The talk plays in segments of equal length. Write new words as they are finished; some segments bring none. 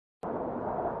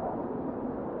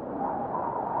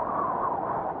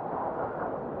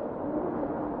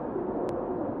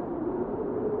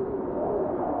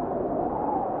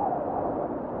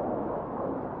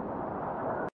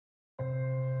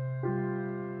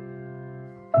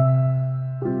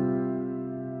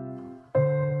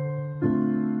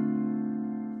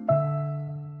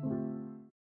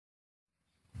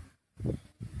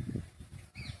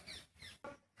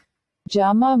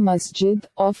Jama Masjid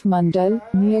of Mandal,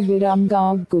 near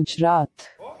Viramgam, Gujarat.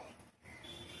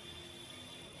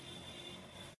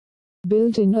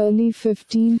 Built in early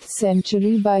 15th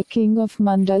century by King of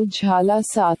Mandal Jhala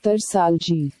Satar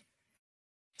Salji.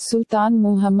 Sultan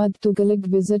Muhammad Tughlaq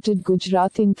visited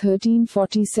Gujarat in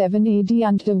 1347 AD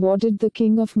and awarded the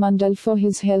King of Mandal for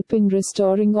his help in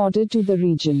restoring order to the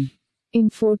region. In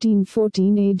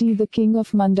 1414 AD the King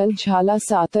of Mandal Jhala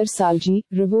Satar Salji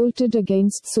revolted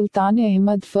against Sultan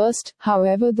Ahmad I,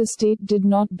 however the state did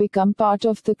not become part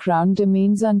of the crown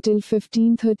domains until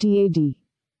 1530 AD.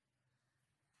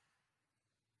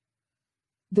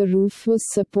 The roof was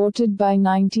supported by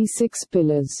 96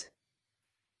 pillars.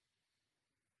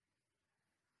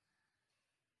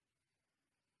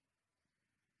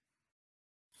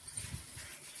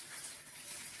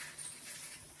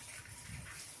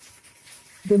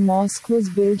 The mosque was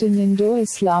built in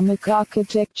Indo-Islamic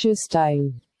architecture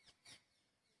style.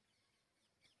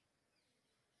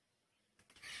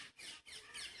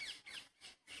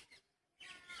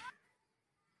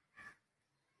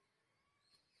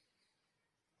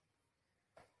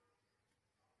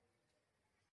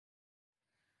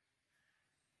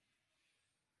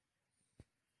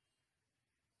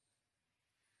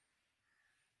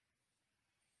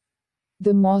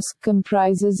 The mosque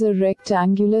comprises a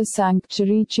rectangular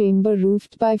sanctuary chamber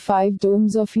roofed by 5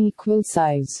 domes of equal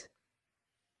size.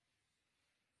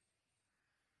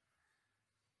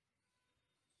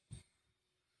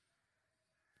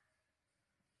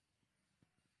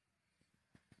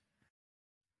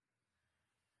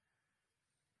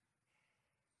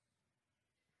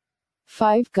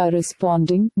 Five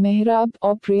corresponding mehrab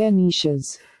or prayer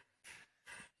niches.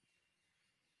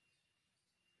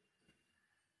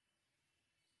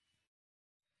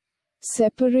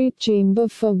 Separate chamber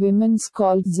for women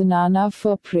called Zanana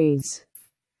for praise.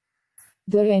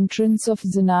 The entrance of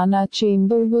Zanana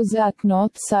chamber was at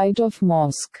north side of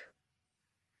mosque.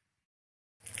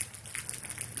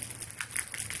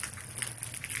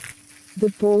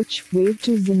 The porch way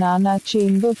to Zanana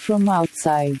chamber from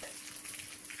outside.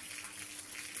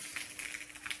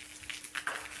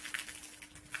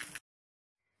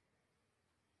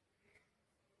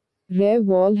 Rear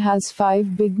wall has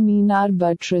 5 big minar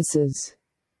buttresses.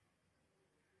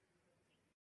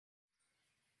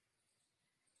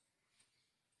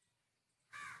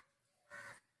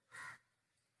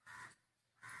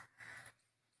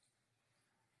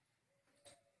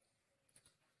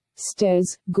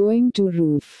 Stairs going to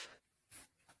roof.